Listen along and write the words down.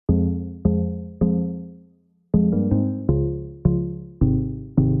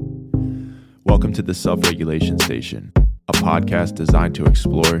Welcome to the Self-Regulation Station, a podcast designed to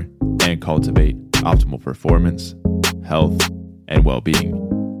explore and cultivate optimal performance, health, and well-being.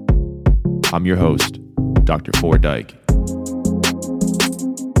 I'm your host, Dr. Ford Dyke.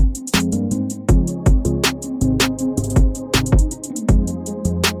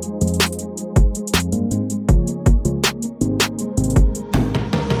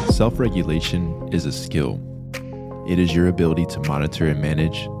 Self-regulation is a skill. It is your ability to monitor and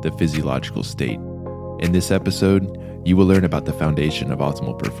manage the physiological state. In this episode, you will learn about the foundation of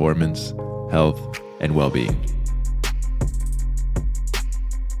optimal performance, health, and well-being.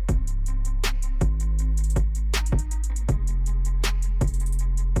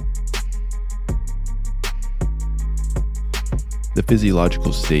 The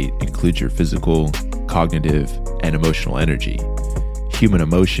physiological state includes your physical, cognitive, and emotional energy. Human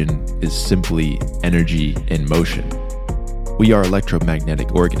emotion is simply energy in motion. We are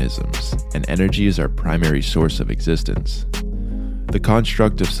electromagnetic organisms, and energy is our primary source of existence. The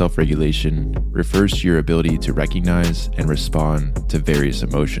construct of self-regulation refers to your ability to recognize and respond to various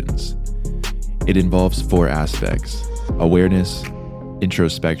emotions. It involves four aspects: awareness,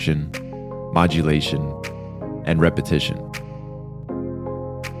 introspection, modulation, and repetition.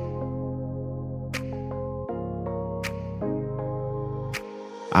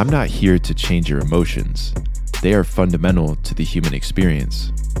 I'm not here to change your emotions. They are fundamental to the human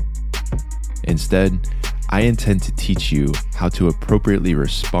experience. Instead, I intend to teach you how to appropriately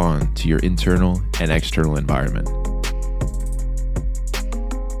respond to your internal and external environment.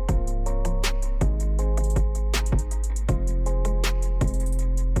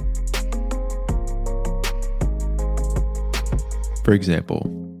 For example,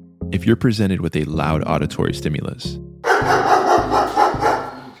 if you're presented with a loud auditory stimulus,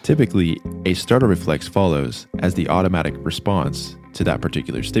 typically, a startle reflex follows as the automatic response to that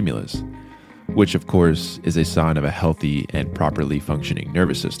particular stimulus, which of course is a sign of a healthy and properly functioning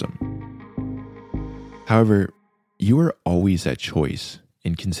nervous system. However, you are always at choice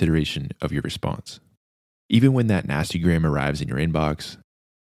in consideration of your response. Even when that nasty gram arrives in your inbox,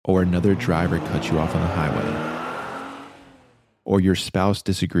 or another driver cuts you off on the highway, or your spouse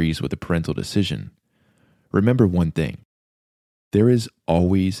disagrees with a parental decision, remember one thing. There is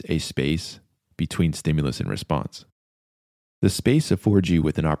always a space between stimulus and response. The space affords you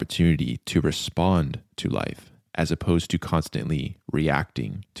with an opportunity to respond to life as opposed to constantly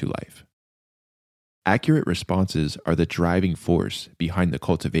reacting to life. Accurate responses are the driving force behind the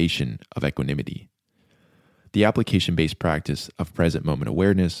cultivation of equanimity. The application-based practice of present moment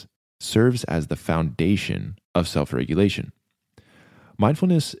awareness serves as the foundation of self-regulation.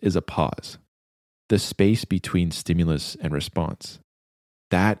 Mindfulness is a pause. The space between stimulus and response.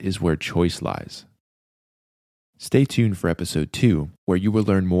 That is where choice lies. Stay tuned for episode 2, where you will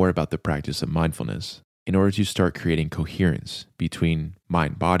learn more about the practice of mindfulness in order to start creating coherence between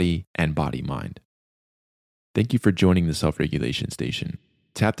mind-body and body-mind. Thank you for joining the Self-Regulation Station.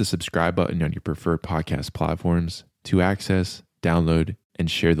 Tap the subscribe button on your preferred podcast platforms to access, download,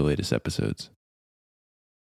 and share the latest episodes.